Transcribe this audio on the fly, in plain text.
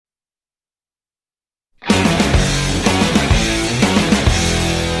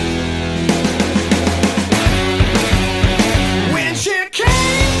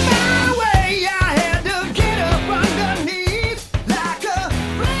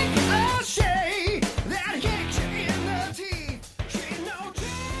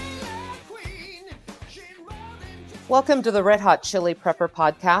Welcome to the Red Hot Chili Prepper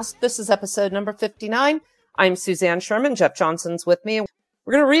Podcast. This is episode number 59. I'm Suzanne Sherman. Jeff Johnson's with me.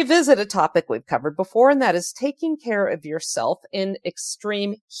 We're going to revisit a topic we've covered before, and that is taking care of yourself in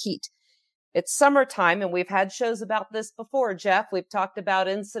extreme heat. It's summertime, and we've had shows about this before, Jeff. We've talked about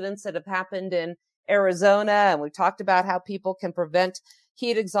incidents that have happened in Arizona, and we've talked about how people can prevent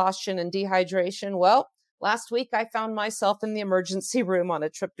heat exhaustion and dehydration. Well, last week I found myself in the emergency room on a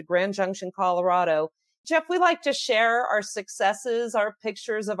trip to Grand Junction, Colorado. Jeff, we like to share our successes, our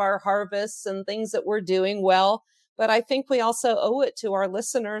pictures of our harvests and things that we're doing well. But I think we also owe it to our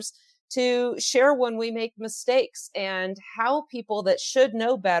listeners to share when we make mistakes and how people that should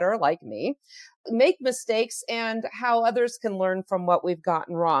know better, like me, make mistakes and how others can learn from what we've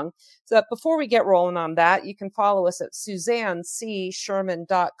gotten wrong. So before we get rolling on that, you can follow us at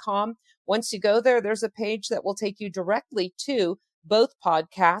SuzanneCSherman.com. Once you go there, there's a page that will take you directly to both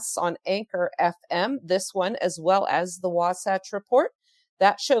podcasts on Anchor FM, this one, as well as the Wasatch Report.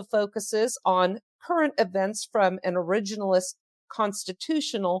 That show focuses on current events from an originalist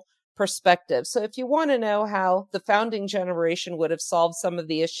constitutional perspective. So if you want to know how the founding generation would have solved some of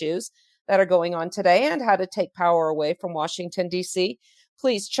the issues that are going on today and how to take power away from Washington, D.C.,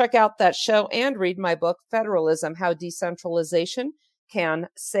 please check out that show and read my book, Federalism, How Decentralization Can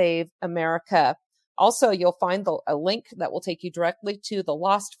Save America. Also, you'll find a link that will take you directly to the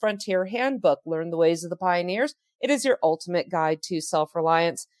Lost Frontier Handbook, Learn the Ways of the Pioneers. It is your ultimate guide to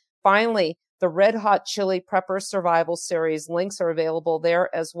self-reliance. Finally, the Red Hot Chili Prepper Survival Series links are available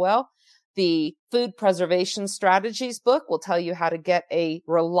there as well. The Food Preservation Strategies book will tell you how to get a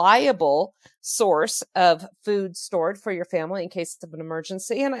reliable source of food stored for your family in case of an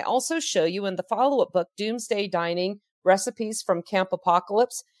emergency. And I also show you in the follow-up book, Doomsday Dining Recipes from Camp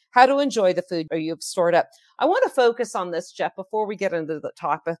Apocalypse, how to enjoy the food you've stored up. I want to focus on this, Jeff, before we get into the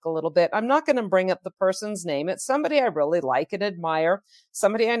topic a little bit. I'm not going to bring up the person's name. It's somebody I really like and admire,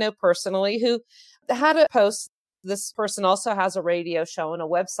 somebody I know personally who had a post. This person also has a radio show and a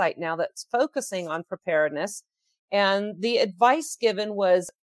website now that's focusing on preparedness. And the advice given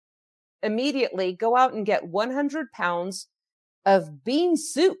was immediately go out and get 100 pounds of bean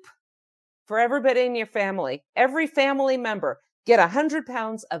soup for everybody in your family. Every family member, get 100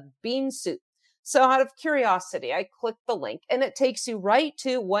 pounds of bean soup. So out of curiosity, I clicked the link and it takes you right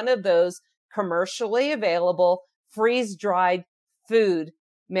to one of those commercially available freeze-dried food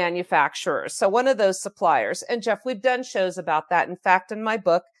manufacturers. So one of those suppliers. And Jeff, we've done shows about that. In fact, in my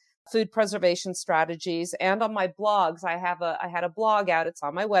book, Food Preservation Strategies, and on my blogs, I had a blog out. It's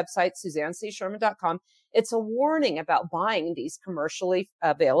on my website, SuzanneCSherman.com. It's a warning about buying these commercially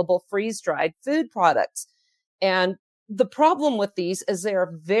available freeze-dried food products. And the problem with these is they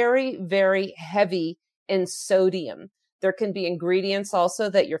are very, very heavy in sodium. There can be ingredients also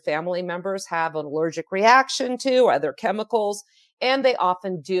that your family members have an allergic reaction to, or other chemicals, and they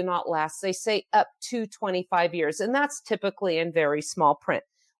often do not last. They say up to 25 years, and that's typically in very small print.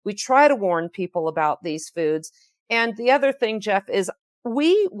 We try to warn people about these foods. And the other thing, Jeff, is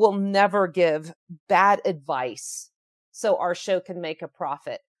we will never give bad advice so our show can make a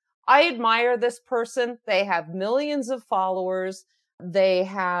profit. I admire this person. They have millions of followers. They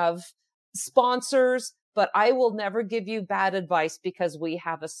have sponsors, but I will never give you bad advice because we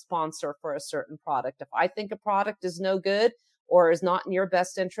have a sponsor for a certain product. If I think a product is no good or is not in your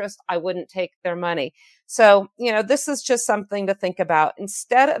best interest, I wouldn't take their money. So, this is just something to think about.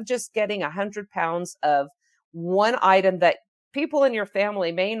 Instead of just getting 100 pounds of one item that people in your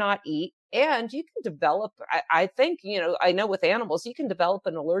family may not eat, and you can develop, I think, I know with animals, you can develop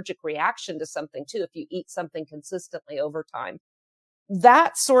an allergic reaction to something too if you eat something consistently over time.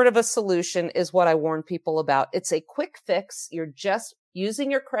 That sort of a solution is what I warn people about. It's a quick fix. You're just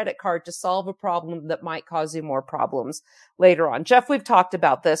using your credit card to solve a problem that might cause you more problems later on. Jeff, we've talked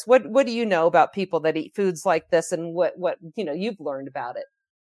about this. What do you know about people that eat foods like this, and what you've learned about it?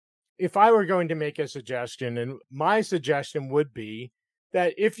 If I were going to make a suggestion, and my suggestion would be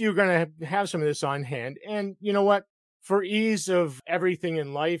that if you're going to have some of this on hand, and you know what, for ease of everything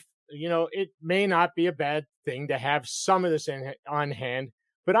in life, it may not be a bad thing to have some of this on hand,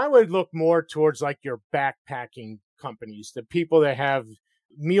 but I would look more towards like your backpacking companies, the people that have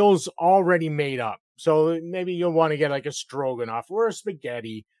meals already made up. So maybe you'll want to get like a stroganoff or a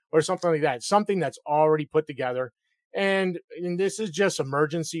spaghetti or something like that, something that's already put together. And this is just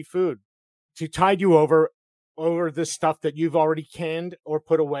emergency food to tide you over the stuff that you've already canned or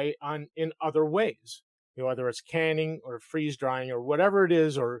put away in other ways, whether it's canning or freeze drying or whatever it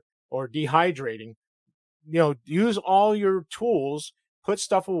is, or dehydrating. Use all your tools, put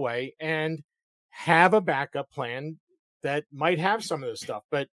stuff away, and have a backup plan that might have some of this stuff.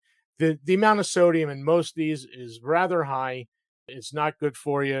 But the amount of sodium in most of these is rather high. It's not good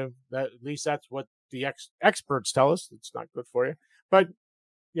for you. At least that's what the experts tell us. It's not good for you. But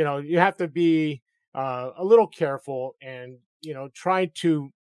you have to be a little careful, and try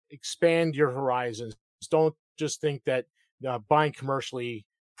to expand your horizons. Don't just think that buying commercially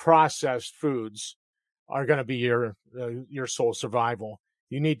processed foods are going to be your sole survival.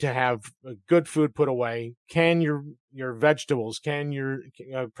 You need to have good food put away. Can your vegetables, can your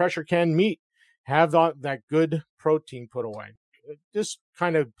pressure can meat have that good protein put away? Just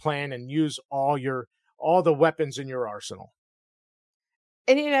kind of plan and use all the weapons in your arsenal.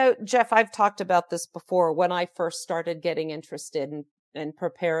 And Jeff, I've talked about this before when I first started getting interested in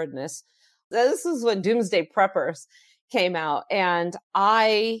preparedness. This is when Doomsday Preppers came out, and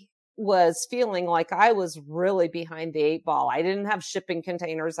I was feeling like I was really behind the eight ball. I didn't have shipping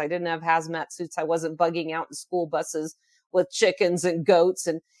containers. I didn't have hazmat suits. I wasn't bugging out in school buses with chickens and goats.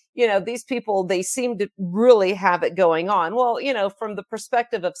 And, these people, they seem to really have it going on. Well, from the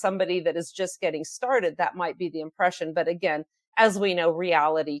perspective of somebody that is just getting started, that might be the impression. But again, as we know,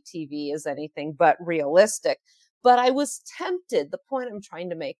 reality TV is anything but realistic. But I was tempted. The point I'm trying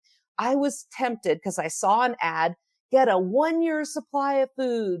to make, I was tempted because I saw an ad, get a 1-year supply of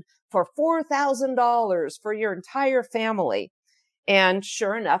food for $4,000 for your entire family. And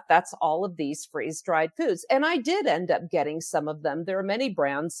sure enough, that's all of these freeze-dried foods. And I did end up getting some of them. There are many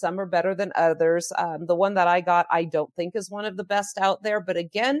brands. Some are better than others. The one that I got, I don't think is one of the best out there. But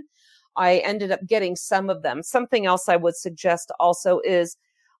again, I ended up getting some of them. Something else I would suggest also is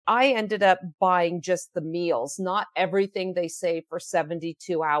I ended up buying just the meals, not everything they say for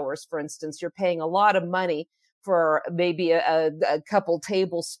 72 hours. For instance, you're paying a lot of money for maybe a couple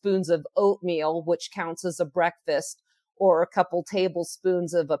tablespoons of oatmeal, which counts as a breakfast, or a couple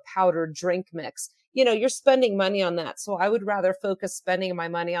tablespoons of a powdered drink mix. You're spending money on that. So I would rather focus spending my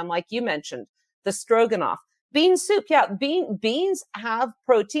money on, like you mentioned, the stroganoff. Bean soup, yeah, beans have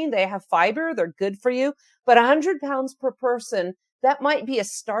protein. They have fiber. They're good for you. But 100 pounds per person, that might be a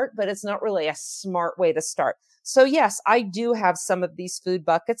start, but it's not really a smart way to start. So yes, I do have some of these food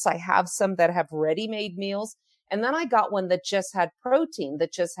buckets. I have some that have ready-made meals. And then I got one that just had protein,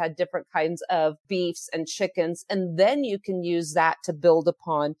 that just had different kinds of beefs and chickens. And then you can use that to build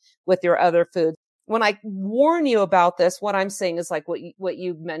upon with your other food. When I warn you about this, what I'm saying is like what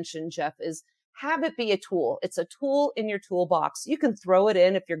you mentioned, Jeff, is have it be a tool. It's a tool in your toolbox. You can throw it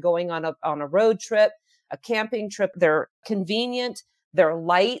in if you're going on a road trip, a camping trip. They're convenient, they're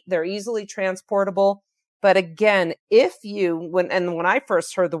light, they're easily transportable. But again, when I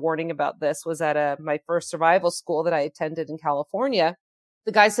first heard the warning about this was at my first survival school that I attended in California,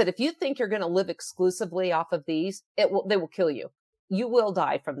 the guy said, if you think you're going to live exclusively off of these, they will kill you. You will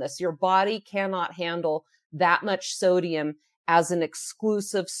die from this. Your body cannot handle that much sodium as an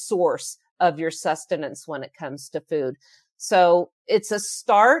exclusive source of your sustenance when it comes to food. So it's a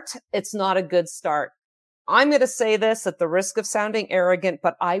start. It's not a good start. I'm going to say this at the risk of sounding arrogant,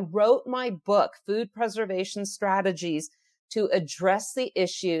 but I wrote my book, Food Preservation Strategies, to address the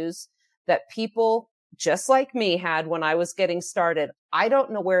issues that people just like me had when I was getting started. I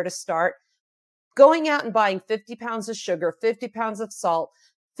don't know where to start. Going out and buying 50 pounds of sugar, 50 pounds of salt,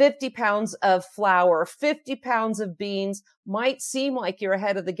 50 pounds of flour, 50 pounds of beans might seem like you're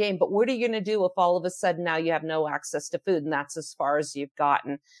ahead of the game, but what are you going to do if all of a sudden now you have no access to food and that's as far as you've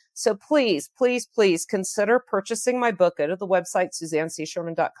gotten? So please, please, please consider purchasing my book. Go to the website,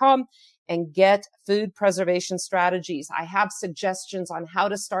 SuzanneCSherman.com, and get Food Preservation Strategies. I have suggestions on how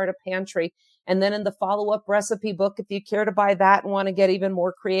to start a pantry. And then in the follow-up recipe book, if you care to buy that and want to get even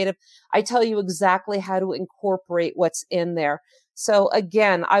more creative, I tell you exactly how to incorporate what's in there. So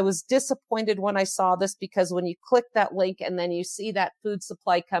again, I was disappointed when I saw this because when you click that link and then you see that food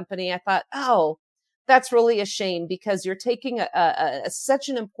supply company, I thought, oh, that's really a shame because you're taking such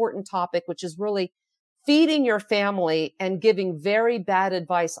an important topic, which is really feeding your family and giving very bad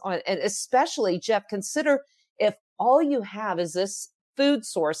advice on, and especially, Jeff, consider if all you have is this food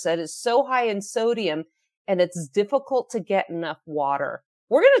source that is so high in sodium and it's difficult to get enough water.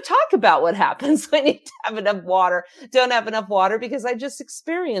 We're going to talk about what happens when you don't have enough water, because I just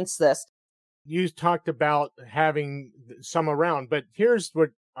experienced this. You talked about having some around, but here's what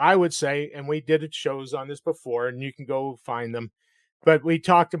I would say, and we did shows on this before, and you can go find them. But we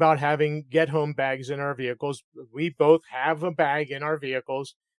talked about having get-home bags in our vehicles. We both have a bag in our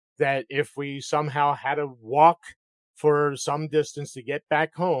vehicles that if we somehow had to walk for some distance to get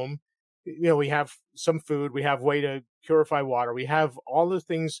back home, we have some food, we have way to purify water, we have all the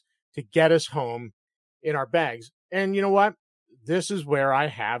things to get us home in our bags. And you know what? This is where I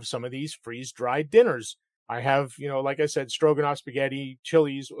have some of these freeze-dried dinners. I have, like I said, stroganoff spaghetti,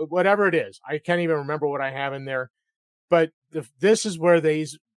 chilies, whatever it is. I can't even remember what I have in there. But this is where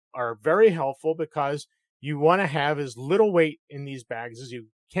these are very helpful, because you want to have as little weight in these bags as you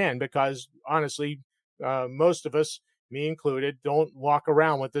can, because honestly, most of us, me included, don't walk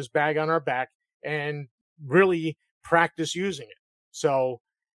around with this bag on our back and really practice using it. So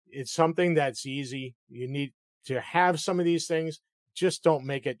it's something that's easy. You need to have some of these things. Just don't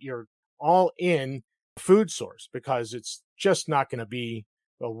make it your all in food source, because it's just not going to be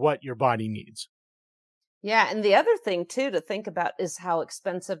what your body needs. Yeah. And the other thing too to think about is how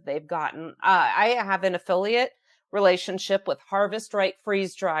expensive they've gotten. I have an affiliate relationship with Harvest Right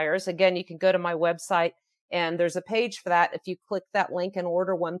freeze dryers. Again, you can go to my website and there's a page for that. If you click that link and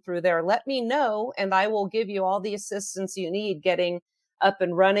order one through there, let me know and I will give you all the assistance you need getting up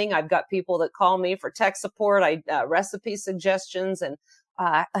and running. I've got people that call me for tech support, recipe suggestions, and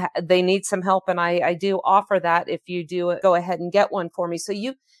they need some help. And I do offer that if you do go ahead and get one for me. So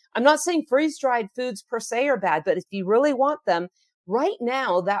I'm not saying freeze-dried foods per se are bad, but if you really want them, right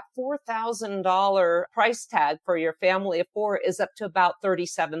now, that $4,000 price tag for your family of four is up to about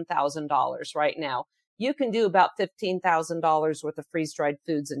 $37,000 right now. You can do about $15,000 worth of freeze-dried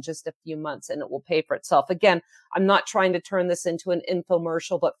foods in just a few months, and it will pay for itself. Again, I'm not trying to turn this into an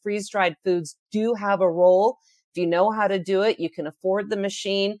infomercial, but freeze-dried foods do have a role. If you know how to do it, you can afford the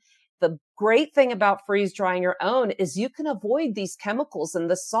machine. The great thing about freeze drying your own is you can avoid these chemicals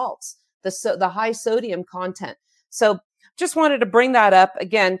and the salts, the high sodium content. So just wanted to bring that up.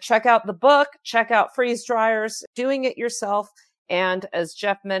 Again, check out the book, check out freeze dryers, doing it yourself. And as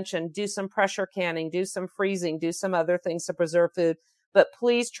Jeff mentioned, do some pressure canning, do some freezing, do some other things to preserve food. But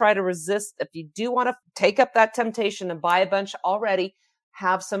please try to resist. If you do want to take up that temptation and buy a bunch already,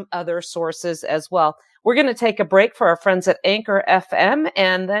 have some other sources as well. We're going to take a break for our friends at Anchor FM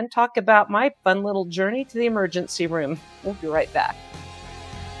and then talk about my fun little journey to the emergency room. We'll be right back.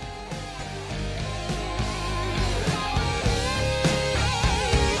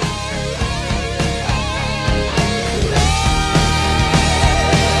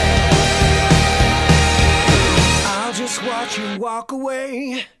 I'll just watch you walk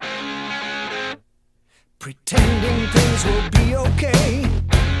away, pretending things will be okay.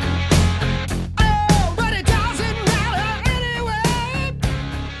 Oh, but it doesn't matter anyway.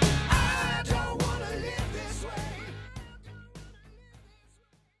 I don't want to live this way.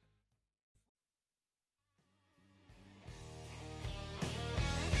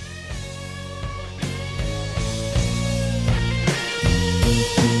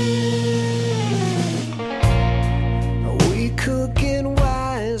 We could get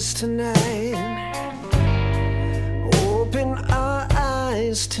wise tonight. Open our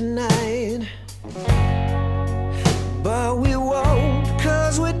eyes tonight, but we won't,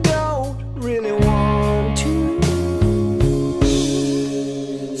 'cause we don't really want to.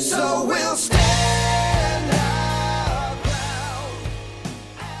 So we'll stand our ground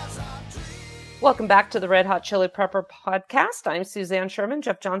as our dreams. Welcome back to the Red Hot Chili Prepper podcast. I'm Suzanne Sherman.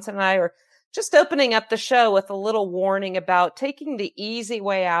 Jeff Johnson and I are just opening up the show with a little warning about taking the easy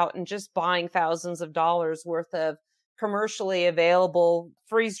way out and just buying thousands of dollars worth of commercially available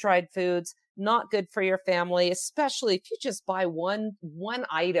freeze-dried foods. Not good for your family, especially if you just buy one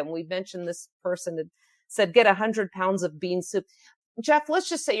item. We mentioned this person had said, get 100 pounds of bean soup. Jeff, let's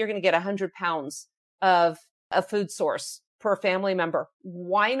just say you're going to get 100 pounds of a food source per family member.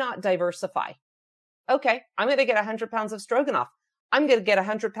 Why not diversify? Okay, I'm going to get 100 pounds of stroganoff. I'm going to get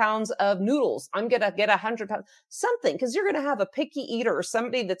 100 pounds of noodles. I'm going to get 100 pounds, something, because you're going to have a picky eater or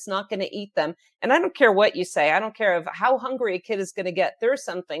somebody that's not going to eat them. And I don't care what you say. I don't care of how hungry a kid is going to get. There are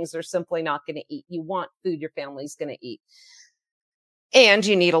some things they're simply not going to eat. You want food your family's going to eat. And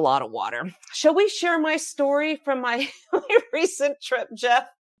you need a lot of water. Shall we share my story from my recent trip, Jeff?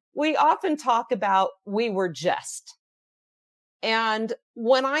 We often talk about we were just. And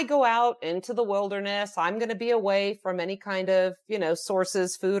when I go out into the wilderness, I'm going to be away from any kind of,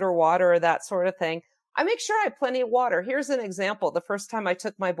 sources, food or water or that sort of thing. I make sure I have plenty of water. Here's an example. The first time I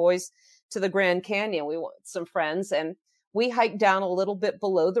took my boys to the Grand Canyon, we went with some friends and we hiked down a little bit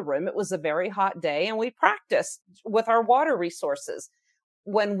below the rim. It was a very hot day and we practiced with our water resources.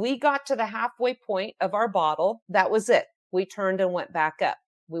 When we got to the halfway point of our bottle, that was it. We turned and went back up.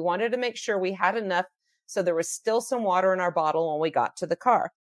 We wanted to make sure we had enough so there was still some water in our bottle when we got to the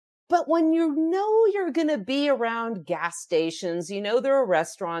car. But when you know you're going to be around gas stations, there are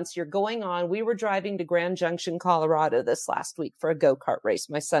restaurants, you're going on. We were driving to Grand Junction, Colorado this last week for a go-kart race.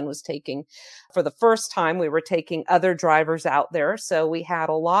 My son was taking, for the first time, we were taking other drivers out there. So we had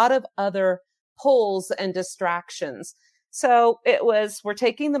a lot of other pulls and distractions. So we're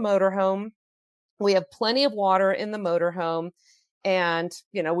taking the motorhome. We have plenty of water in the motorhome, and,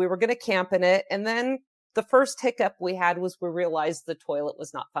 we were going to camp in it. And then the first hiccup we had was we realized the toilet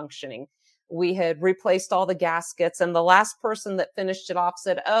was not functioning. We had replaced all the gaskets, and the last person that finished it off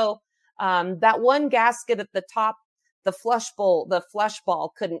said, that one gasket at the top, the flush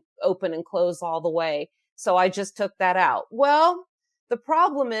ball couldn't open and close all the way. So I just took that out. Well, the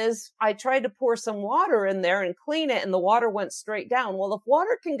problem is I tried to pour some water in there and clean it, and the water went straight down. Well, if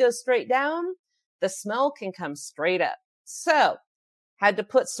water can go straight down, the smell can come straight up. So had to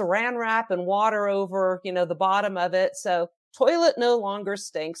put saran wrap and water over, the bottom of it. So toilet no longer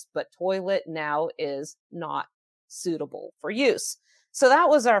stinks, but toilet now is not suitable for use. So that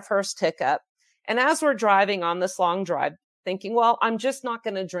was our first hiccup. And as we're driving on this long drive, thinking, well, I'm just not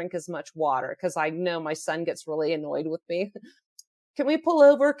going to drink as much water because I know my son gets really annoyed with me. Can we pull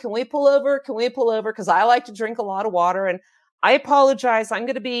over? Can we pull over? Can we pull over? Because I like to drink a lot of water. And I apologize. I'm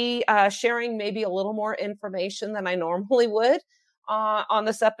going to be sharing maybe a little more information than I normally would on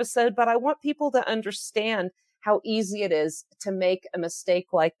this episode, but I want people to understand how easy it is to make a mistake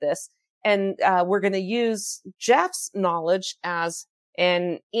like this. And we're going to use Jeff's knowledge as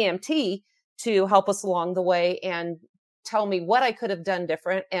an EMT to help us along the way and tell me what I could have done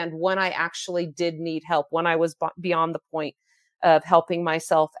different and when I actually did need help, when I was beyond the point of helping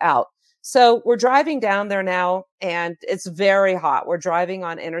myself out. So we're driving down there now, and it's very hot. We're driving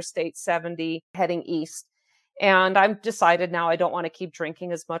on Interstate 70 heading east. And I've decided now I don't want to keep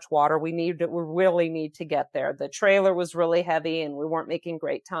drinking as much water. We really need to get there. The trailer was really heavy and we weren't making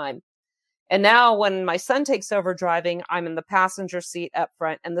great time. And now when my son takes over driving, I'm in the passenger seat up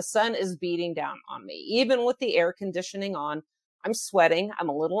front, and the sun is beating down on me. Even with the air conditioning on, I'm sweating. I'm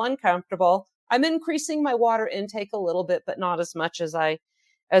a little uncomfortable. I'm increasing my water intake a little bit, but not as much as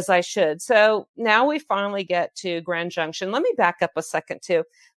I should. So now we finally get to Grand Junction. Let me back up a second too.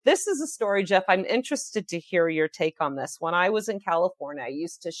 This is a story, Jeff. I'm interested to hear your take on this. When I was in California, I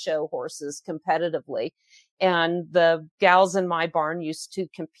used to show horses competitively, and the gals in my barn used to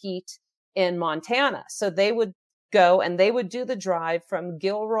compete in Montana. So they would go and they would do the drive from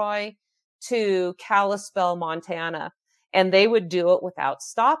Gilroy to Kalispell, Montana, and they would do it without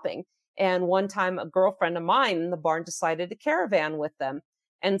stopping. And one time a girlfriend of mine in the barn decided to caravan with them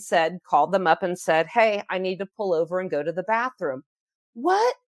and called them up and said, "Hey, I need to pull over and go to the bathroom."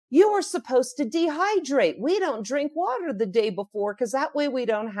 "What? You were supposed to dehydrate. We don't drink water the day before because that way we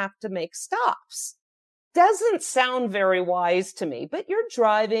don't have to make stops." Doesn't sound very wise to me, but you're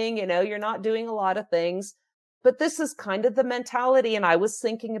driving, you're not doing a lot of things. But this is kind of the mentality. And I was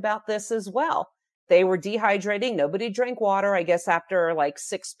thinking about this as well. They were dehydrating. Nobody drank water, I guess, after like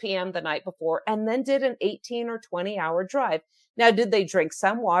 6 p.m. the night before, and then did an 18 or 20-hour drive. Now, did they drink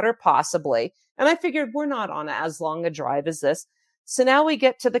some water? Possibly. And I figured we're not on as long a drive as this. So now we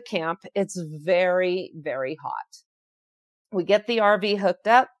get to the camp. It's very, very hot. We get the RV hooked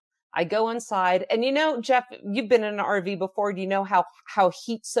up. I go inside, and Jeff, you've been in an RV before. Do you know how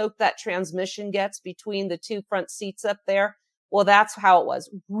heat soaked that transmission gets between the two front seats up there? Well, that's how it was.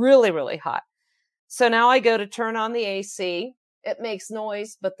 Really, really hot. So now I go to turn on the AC. It makes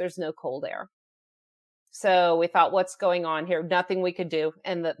noise, but there's no cold air. So we thought, what's going on here? Nothing we could do.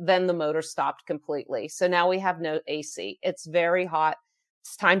 And then the motor stopped completely. So now we have no AC. It's very hot.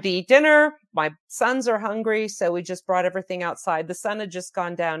 It's time to eat dinner. My sons are hungry. So we just brought everything outside. The sun had just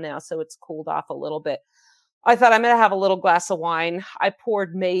gone down now, so it's cooled off a little bit. I thought I'm going to have a little glass of wine. I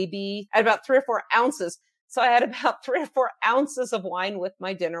poured maybe at about 3 or 4 ounces. So I had about 3 or 4 ounces of wine with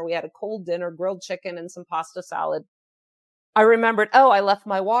my dinner. We had a cold dinner, grilled chicken and some pasta salad. I remembered, I left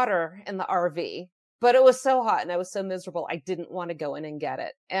my water in the RV, but it was so hot and I was so miserable. I didn't want to go in and get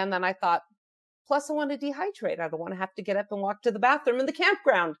it. And then I thought, plus I want to dehydrate. I don't want to have to get up and walk to the bathroom in the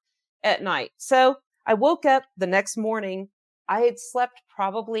campground at night. So I woke up the next morning. I had slept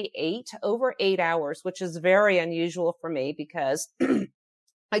probably over 8 hours, which is very unusual for me because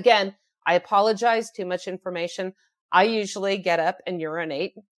again, I apologize, too much information. I usually get up and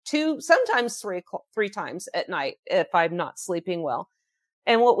urinate 2, sometimes 3 times at night if I'm not sleeping well.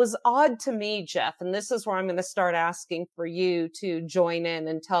 And what was odd to me, Jeff, and this is where I'm going to start asking for you to join in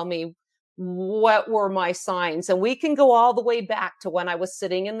and tell me what were my signs. And we can go all the way back to when I was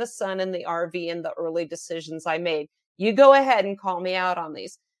sitting in the sun in the RV and the early decisions I made. You go ahead and call me out on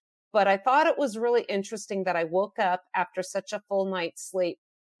these. But I thought it was really interesting that I woke up after such a full night's sleep,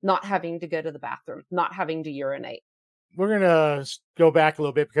 not having to go to the bathroom, not having to urinate. We're going to go back a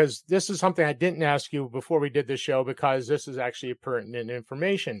little bit because this is something I didn't ask you before we did the show because this is actually pertinent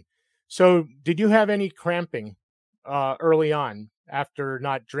information. So did you have any cramping early on after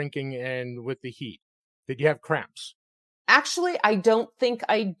not drinking and with the heat? Did you have cramps? Actually, I don't think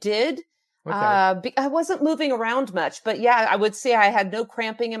I did. Okay. I wasn't moving around much, but yeah, I would say I had no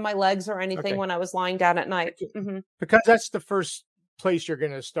cramping in my legs or anything Okay. when I was lying down at night. Because that's the first place you're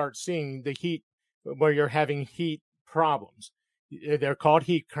going to start seeing the heat, where you're having heat problems. They're called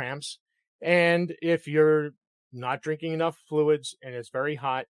heat cramps. And if you're not drinking enough fluids and it's very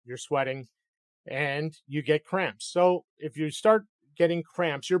hot, you're sweating and you get cramps. So if you start getting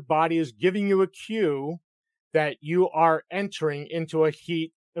cramps, your body is giving you a cue that you are entering into a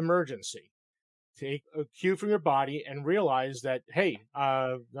heat emergency. Take a cue from your body and realize that, hey,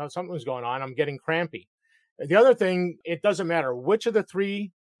 something's going on. I'm getting crampy. The other thing, it doesn't matter which of the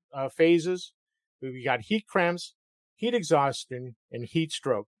three phases. We got heat cramps, heat exhaustion, and heat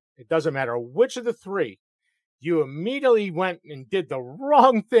stroke. It doesn't matter which of the three. You immediately went and did the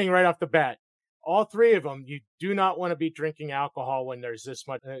wrong thing right off the bat. All three of them, you do not want to be drinking alcohol when there's this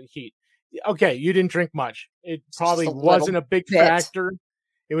much heat. Okay, you didn't drink much. It probably wasn't a big factor.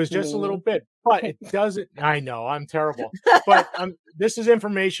 It was just a little bit, but it doesn't. I know I'm terrible, but this is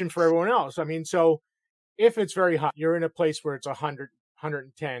information for everyone else. I mean, so if it's very hot, you're in a place where it's 100,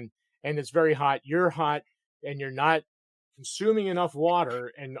 110, and it's very hot, you're hot, and you're not consuming enough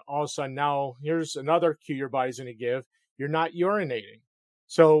water, and all of a sudden now here's another cue your body's going to give. You're not urinating.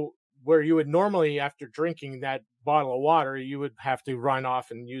 So where you would normally, after drinking that bottle of water, you would have to run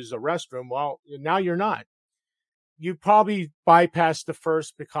off and use the restroom. Well, now you're not. You probably bypassed the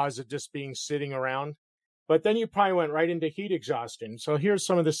first because of just being sitting around, but then you probably went right into heat exhaustion. So here's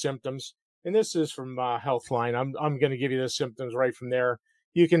some of the symptoms, and this is from Healthline. I'm going to give you the symptoms right from there.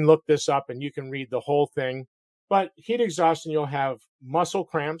 You can look this up and you can read the whole thing. But heat exhaustion, you'll have muscle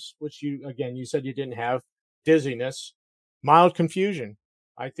cramps, which you said you didn't have, dizziness, mild confusion.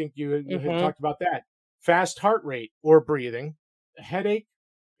 I think you had talked about that. Fast heart rate or breathing, headache,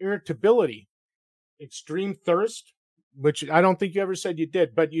 irritability, extreme thirst, which I don't think you ever said you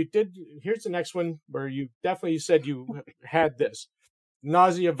did, but you did. Here's the next one where you definitely said you had this: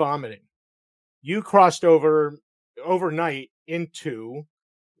 nausea, vomiting. You crossed over overnight into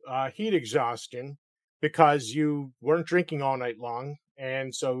heat exhaustion because you weren't drinking all night long.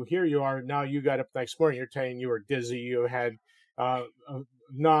 And so here you are. Now you got up next morning, you're saying you were dizzy, you had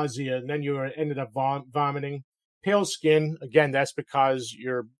nausea, and then you ended up vomiting. Pale skin, again, that's because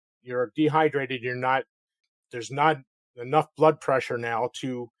you're dehydrated. There's not enough blood pressure now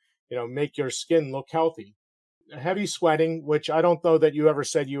to, make your skin look healthy. Heavy sweating, which I don't know that you ever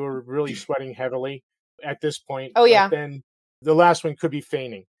said you were really sweating heavily at this point. Oh, yeah. But then the last one could be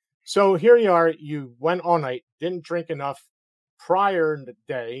fainting. So here you are, you went all night, didn't drink enough prior in the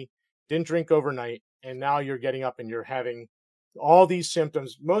day, didn't drink overnight, and now you're getting up and you're having all these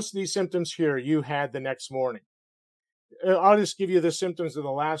symptoms. Most of these symptoms here you had the next morning. I'll just give you the symptoms of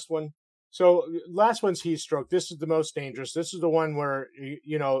the last one. So last one's heat stroke. This is the most dangerous. This is the one where,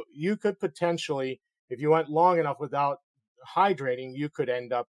 you could potentially, if you went long enough without hydrating, you could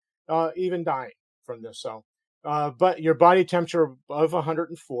end up even dying from this. So, but your body temperature above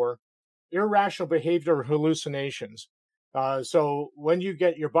 104, irrational behavior or hallucinations. So when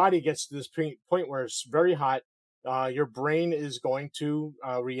your body gets to this point where it's very hot, your brain is going to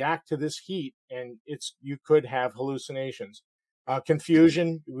react to this heat, and you could have hallucinations.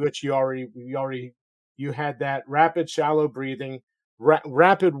 Confusion, which you had that. Rapid shallow breathing,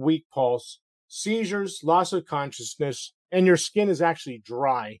 rapid weak pulse, seizures, loss of consciousness, and your skin is actually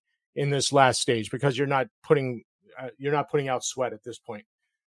dry in this last stage because you're not putting out sweat at this point.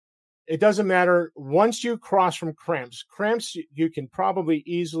 It doesn't matter. Once you cross from cramps, you can probably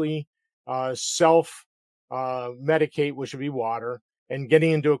easily self medicate, which would be water, and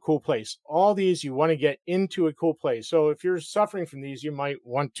getting into a cool place. All these, you want to get into a cool place. So if you're suffering from these, you might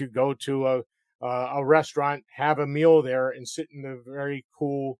want to go to a restaurant, have a meal there, and sit in a very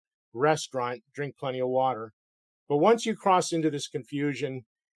cool restaurant, drink plenty of water. But once you cross into this confusion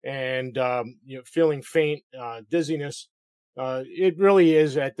and feeling faint, dizziness, it really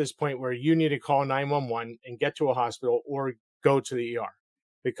is at this point where you need to call 911 and get to a hospital or go to the ER,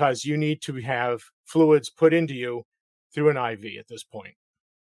 because you need to have fluids put into you through an IV at this point.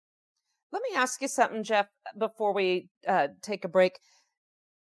 Let me ask you something, Jeff, before we take a break.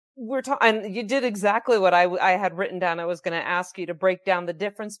 We're talking, you did exactly what I had written down. I was going to ask you to break down the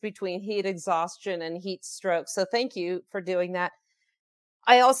difference between heat exhaustion and heat stroke. So thank you for doing that.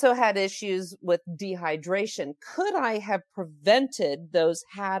 I also had issues with dehydration. Could I have prevented those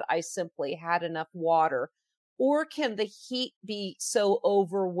had I simply had enough water? Or can the heat be so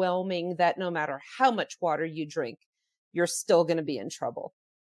overwhelming that no matter how much water you drink, you're still going to be in trouble?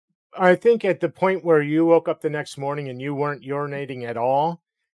 I think at the point where you woke up the next morning and you weren't urinating at all,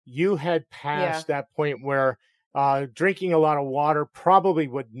 you had passed that point where Drinking a lot of water probably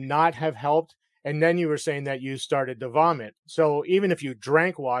would not have helped. And then you were saying that you started to vomit. So even if you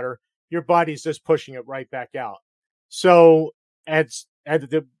drank water, your body's just pushing it right back out. So at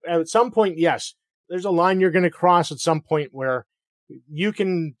some point, yes, there's a line you're going to cross at some point where you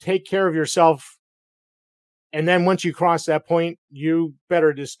can take care of yourself. And then once you cross that point, you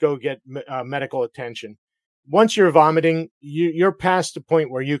better just go get medical attention. Once you're vomiting, you're past the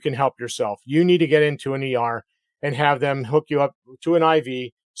point where you can help yourself. You need to get into an ER and have them hook you up to an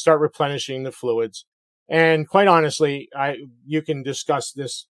IV, start replenishing the fluids. And quite honestly, you can discuss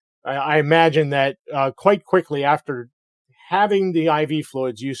this. I imagine that quite quickly after having the IV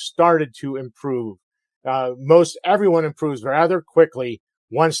fluids, you started to improve. Most everyone improves rather quickly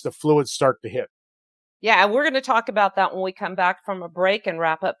once the fluids start to hit. Yeah, and we're going to talk about that when we come back from a break and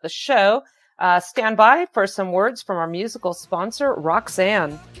wrap up the show. Stand by for some words from our musical sponsor,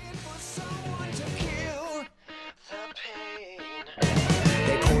 Roxanne.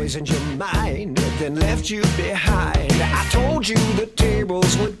 They poisoned your mind, then left you behind. I told you the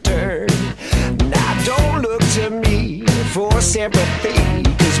tables would turn. Now don't look to me for sympathy,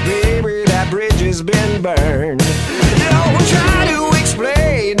 'cause baby, that bridge has been burned. Don't try to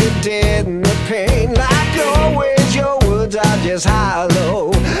explain the dead and the pain. Like always, your words are just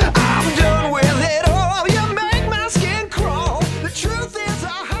hollow. I'm done with it all. You make my skin crawl. The truth is a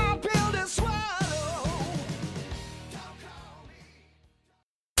hard pill to swallow.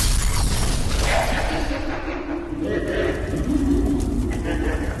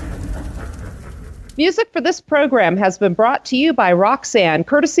 Music for this program has been brought to you by Roxanne,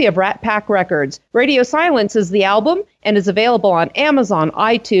 courtesy of Rat Pack Records. Radio Silence is the album and is available on Amazon,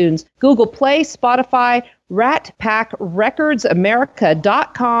 iTunes, Google Play, Spotify,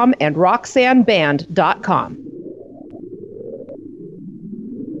 ratpackrecordsamerica.com, and roxanneband.com.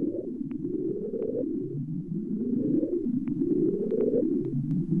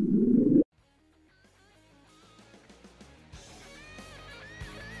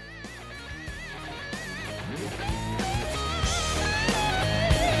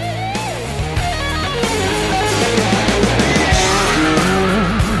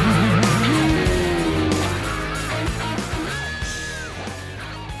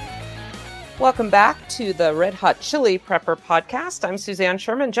 Welcome back to the Red Hot Chili Prepper Podcast. I'm Suzanne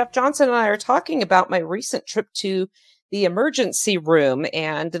Sherman. Jeff Johnson and I are talking about my recent trip to the emergency room.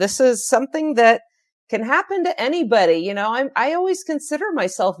 And this is something that can happen to anybody. You know, I always consider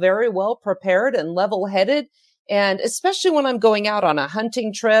myself very well prepared and level-headed. And especially when I'm going out on a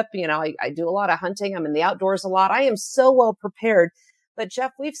hunting trip, you know, I do a lot of hunting. I'm in the outdoors a lot. I am so well prepared. But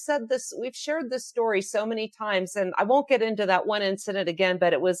Jeff, we've shared this story so many times, and I won't get into that one incident again,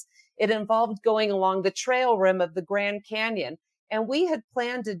 but it involved going along the trail rim of the Grand Canyon. And we had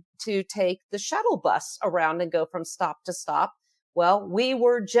planned to take the shuttle bus around and go from stop to stop. Well, we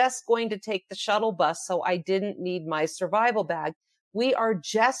were just going to take the shuttle bus, so I didn't need my survival bag. We are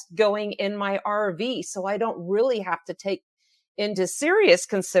just going in my RV, so I don't really have to take into serious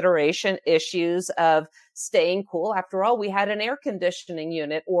consideration issues of staying cool. After all, we had an air conditioning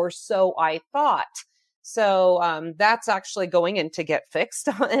unit, or so I thought. So that's actually going in to get fixed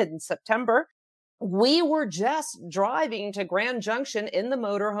in September. We were just driving to Grand Junction in the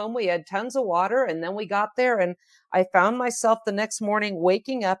motorhome. We had tons of water, and then we got there, and I found myself the next morning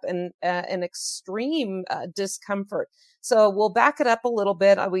waking up in an extreme discomfort. So we'll back it up a little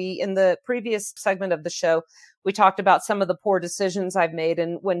bit. In the previous segment of the show, we talked about some of the poor decisions I've made.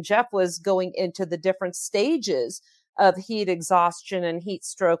 And when Jeff was going into the different stages of heat exhaustion and heat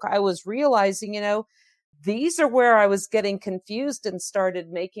stroke, I was realizing, you know, these are where I was getting confused and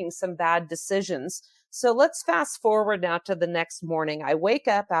started making some bad decisions. So let's fast forward now to the next morning. I wake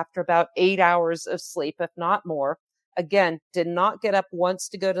up after about 8 hours of sleep, if not more. Again, did not get up once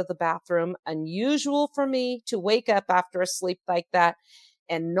to go to the bathroom. Unusual for me to wake up after a sleep like that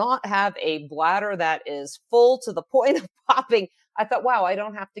and not have a bladder that is full to the point of popping. I thought, wow, I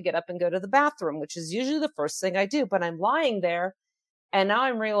don't have to get up and go to the bathroom, which is usually the first thing I do. But I'm lying there, and now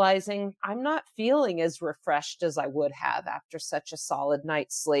I'm realizing I'm not feeling as refreshed as I would have after such a solid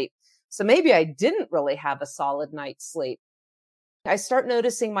night's sleep. So maybe I didn't really have a solid night's sleep. I start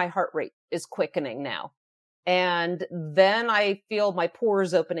noticing my heart rate is quickening now. And then I feel my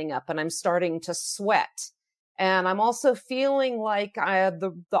pores opening up and I'm starting to sweat. And I'm also feeling like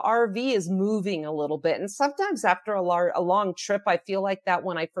the RV is moving a little bit. And sometimes after a long trip, I feel like that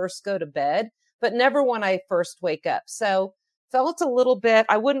when I first go to bed, but never when I first wake up. So felt a little bit,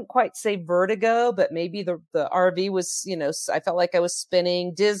 I wouldn't quite say vertigo, but maybe the RV was, you know, I felt like I was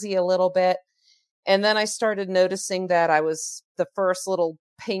spinning, dizzy a little bit. And then I started noticing that I was the first little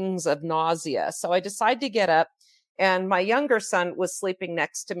pings of nausea. So I decided to get up. And my younger son was sleeping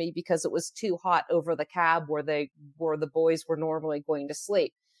next to me because it was too hot over the cab where the boys were normally going to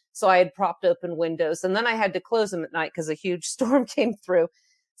sleep. So I had propped open windows, and then I had to close them at night because a huge storm came through.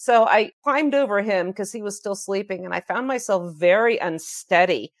 So I climbed over him because he was still sleeping, and I found myself very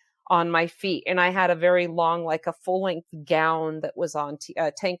unsteady on my feet. And I had a very long, like a full length gown that was on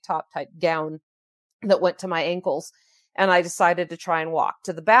a tank top type gown that went to my ankles. And I decided to try and walk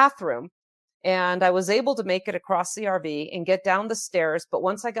to the bathroom. And I was able to make it across the RV and get down the stairs. But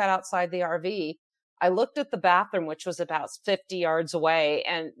once I got outside the RV, I looked at the bathroom, which was about 50 yards away.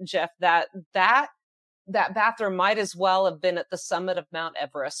 And Jeff, that bathroom might as well have been at the summit of Mount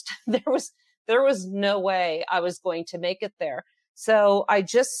Everest. There was no way I was going to make it there. So I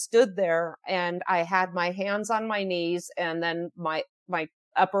just stood there and I had my hands on my knees and then my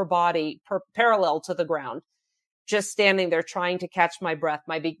upper body parallel to the ground, just standing there trying to catch my breath.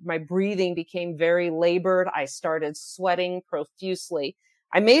 My breathing became very labored. I started sweating profusely.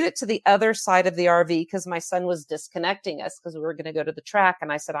 I made it to the other side of the RV because my son was disconnecting us because we were going to go to the track.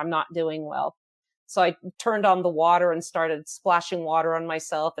 And I said, I'm not doing well. So I turned on the water and started splashing water on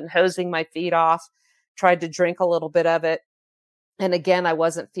myself and hosing my feet off, tried to drink a little bit of it. And again, I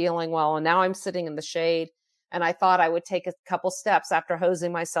wasn't feeling well. And now I'm sitting in the shade. And I thought I would take a couple steps after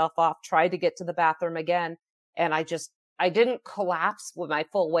hosing myself off, tried to get to the bathroom again. And I didn't collapse with my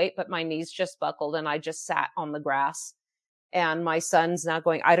full weight, but my knees just buckled and I just sat on the grass. And my son's now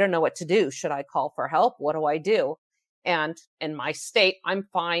going, I don't know what to do. Should I call for help? What do I do? And in my state, I'm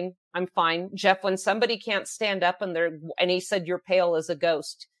fine. I'm fine. Jeff, when somebody can't stand up and he said, you're pale as a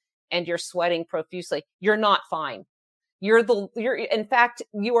ghost and you're sweating profusely, you're not fine. In fact,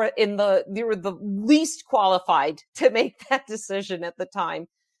 you were the least qualified to make that decision at the time.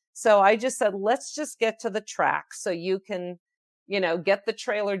 So I just said, let's just get to the track so you can, get the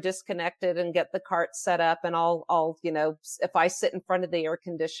trailer disconnected and get the cart set up. And I'll, if I sit in front of the air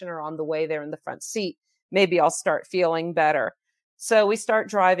conditioner on the way there in the front seat, maybe I'll start feeling better. So we start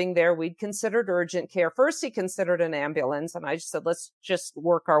driving there. We'd considered urgent care. First, he considered an ambulance. And I just said, let's just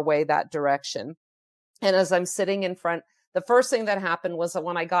work our way that direction. And as I'm sitting in front, the first thing that happened was that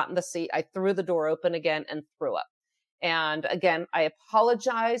when I got in the seat, I threw the door open again and threw up. And again, I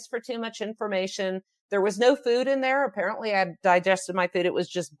apologize for too much information. There was no food in there. Apparently I had digested my food. It was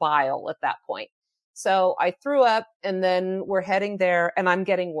just bile at that point. So I threw up and then we're heading there and I'm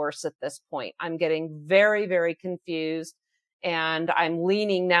getting worse at this point. I'm getting very, very confused and I'm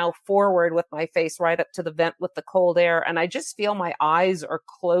leaning now forward with my face right up to the vent with the cold air. And I just feel my eyes are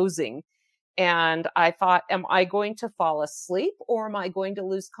closing. And I thought, am I going to fall asleep or am I going to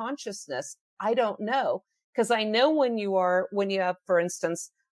lose consciousness? I don't know. Because I know when you have, for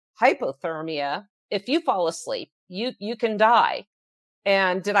instance, hypothermia, if you fall asleep, you can die.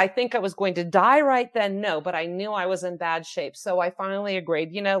 And did I think I was going to die right then? No, but I knew I was in bad shape. So I finally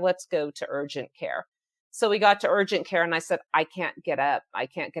agreed, let's go to urgent care. So we got to urgent care and I said, I can't get up. I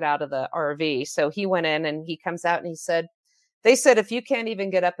can't get out of the RV. So he went in and he comes out and he said, they said, if you can't even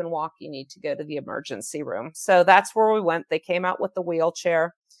get up and walk, you need to go to the emergency room. So that's where we went. They came out with the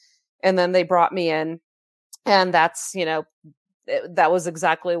wheelchair and then they brought me in. And that's, that was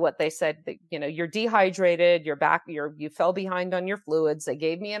exactly what they said. That, you're dehydrated, you fell behind on your fluids. They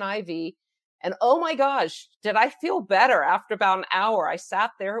gave me an IV and oh my gosh, did I feel better after about an hour? I sat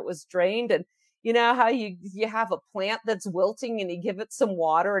there, it was drained. And you know how you have a plant that's wilting and you give it some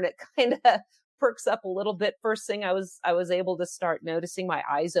water and it kind of perks up a little bit. First thing I was able to start noticing my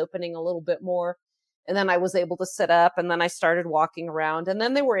eyes opening a little bit more. And then I was able to sit up and then I started walking around and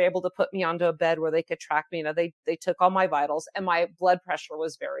then they were able to put me onto a bed where they could track me. They took all my vitals and my blood pressure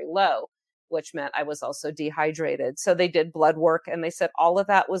was very low, which meant I was also dehydrated. So they did blood work and they said all of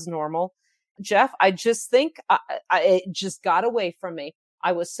that was normal. Jeff, I just think it just got away from me.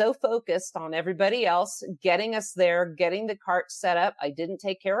 I was so focused on everybody else, getting us there, getting the cart set up. I didn't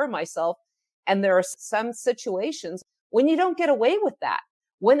take care of myself. And there are some situations when you don't get away with that,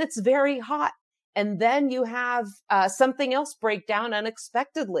 when it's very hot. And then you have something else break down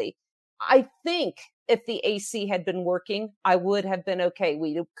unexpectedly. I think if the AC had been working, I would have been okay.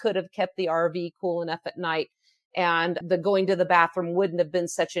 We could have kept the RV cool enough at night and the going to the bathroom wouldn't have been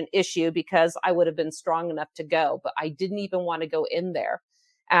such an issue because I would have been strong enough to go, but I didn't even want to go in there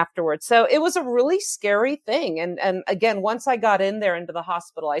afterwards. So it was a really scary thing. And again, once I got in there into the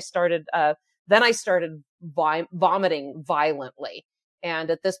hospital, I started vomiting violently.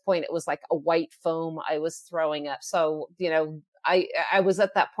 And at this point, it was like a white foam I was throwing up. So, I was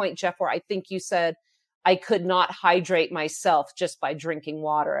at that point, Jeff, where I think you said I could not hydrate myself just by drinking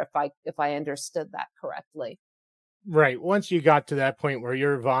water, if I understood that correctly. Right. Once you got to that point where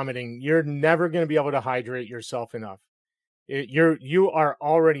you're vomiting, you're never going to be able to hydrate yourself enough. You are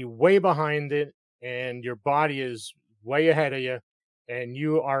already way behind it, and your body is way ahead of you, and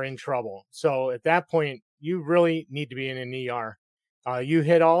you are in trouble. So at that point, you really need to be in an ER. You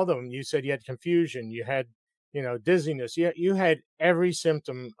hit all of them. You said you had confusion, you had, dizziness. You had every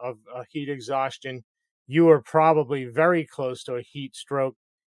symptom of heat exhaustion. You were probably very close to a heat stroke.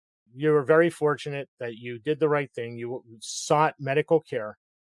 You were very fortunate that you did the right thing. You sought medical care.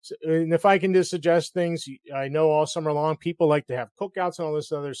 So, and if I can just suggest things, I know all summer long people like to have cookouts and all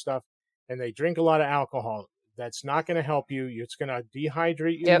this other stuff, and they drink a lot of alcohol. That's not going to help you. It's going to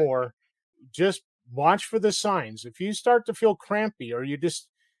dehydrate you Yep. more. Just watch for the signs. If you start to feel crampy, or you just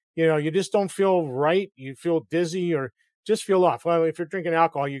don't feel right, you feel dizzy, or just feel off. Well, if you're drinking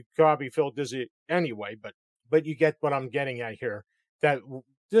alcohol, you probably feel dizzy anyway, but you get what I'm getting at here. That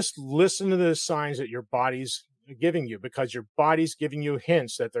just listen to the signs that your body's giving you, because your body's giving you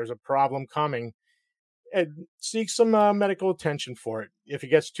hints that there's a problem coming, and seek some medical attention for it if it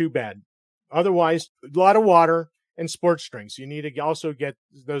gets too bad. Otherwise, a lot of water and sports drinks. You need to also get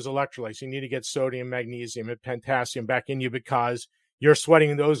those electrolytes. You need to get sodium, magnesium, and potassium back in you, because you're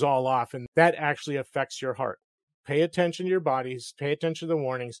sweating those all off, and that actually affects your heart. Pay attention to your bodies, pay attention to the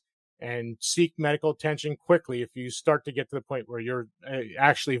warnings, and seek medical attention quickly if you start to get to the point where you're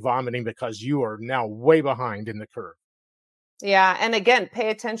actually vomiting, because you are now way behind in the curve. Yeah. And again, pay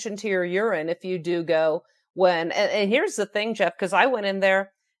attention to your urine if you do go and here's the thing, Jeff, because I went in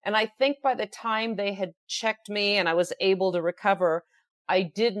there and I think by the time they had checked me and I was able to recover, I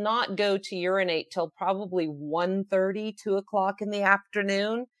did not go to urinate till probably 1:30, 2:00 in the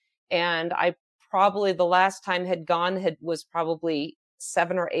afternoon. And I probably the last time had gone was probably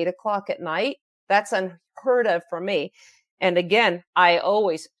 7 or 8:00 at night. That's unheard of for me. And again, I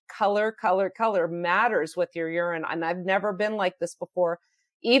always color matters with your urine. And I've never been like this before.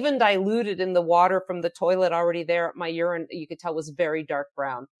 Even diluted in the water from the toilet already there, my urine, you could tell, was very dark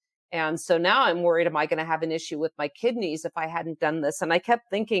brown. And so now I'm worried, am I going to have an issue with my kidneys if I hadn't done this? And I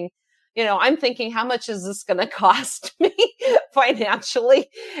kept thinking, I'm thinking, how much is this going to cost me financially?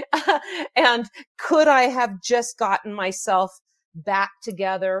 And could I have just gotten myself back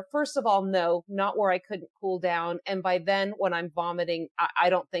together? First of all, no, not where I couldn't cool down. And by then when I'm vomiting, I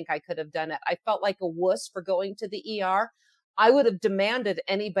don't think I could have done it. I felt like a wuss for going to the ER. I would have demanded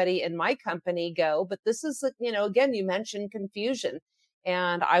anybody in my company go, but this is, again, you mentioned confusion,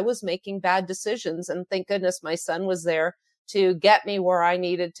 and I was making bad decisions. And thank goodness my son was there to get me where I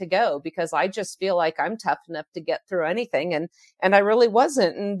needed to go, because I just feel like I'm tough enough to get through anything. And I really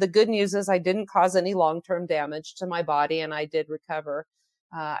wasn't. And the good news is I didn't cause any long-term damage to my body, and I did recover.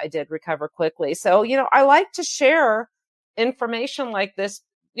 I did recover quickly. So, I like to share information like this.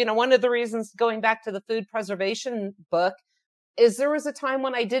 One of the reasons, going back to the food preservation book, is there was a time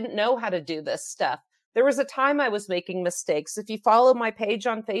when I didn't know how to do this stuff. There was a time I was making mistakes. If you follow my page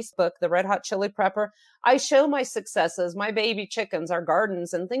on Facebook, the Red Hot Chili Prepper, I show my successes, my baby chickens, our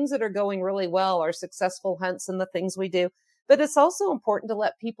gardens, and things that are going really well, our successful hunts and the things we do. But it's also important to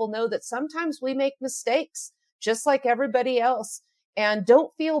let people know that sometimes we make mistakes, just like everybody else. And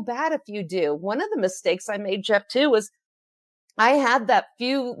don't feel bad if you do. One of the mistakes I made, Jeff, too, was I had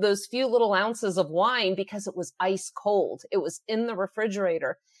those few little ounces of wine because it was ice cold. It was in the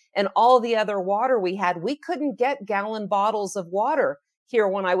refrigerator, and all the other water we had, we couldn't get gallon bottles of water here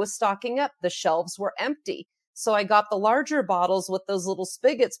when I was stocking up. The shelves were empty. So I got the larger bottles with those little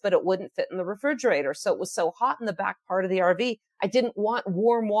spigots, but it wouldn't fit in the refrigerator. So it was so hot in the back part of the RV. I didn't want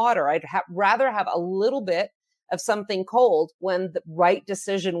warm water. I'd rather have a little bit of something cold, when the right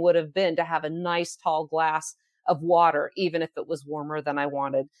decision would have been to have a nice tall glass of water, even if it was warmer than I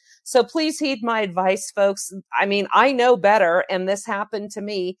wanted. So please heed my advice, folks. I mean, I know better, and this happened to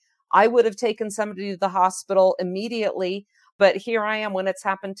me. I would have taken somebody to the hospital immediately, but here I am when it's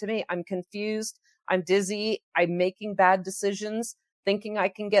happened to me. I'm confused. I'm dizzy. I'm making bad decisions, thinking I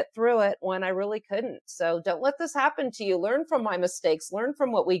can get through it when I really couldn't. So don't let this happen to you. Learn from my mistakes. Learn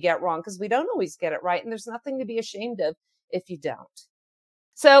from what we get wrong, because we don't always get it right, and there's nothing to be ashamed of if you don't.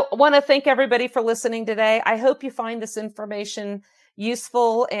 So I want to thank everybody for listening today. I hope you find this information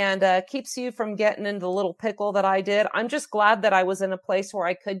useful and keeps you from getting into the little pickle that I did. I'm just glad that I was in a place where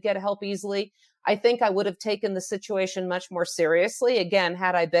I could get help easily. I think I would have taken the situation much more seriously. Again,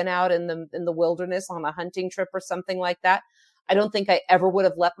 had I been out in the wilderness on a hunting trip or something like that, I don't think I ever would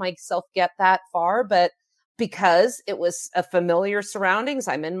have let myself get that far. But because it was a familiar surroundings,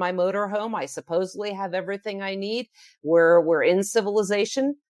 I'm in my motorhome. I supposedly have everything I need. We're in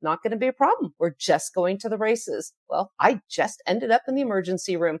civilization. not going to be a problem. We're just going to the races. Well, I just ended up in the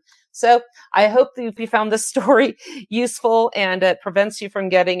emergency room. So I hope that you found this story useful and it prevents you from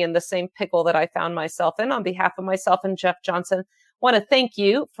getting in the same pickle that I found myself in. On behalf of myself and Jeff Johnson, want to thank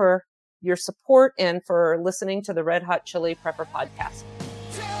you for your support and for listening to the Red Hot Chili Prepper podcast.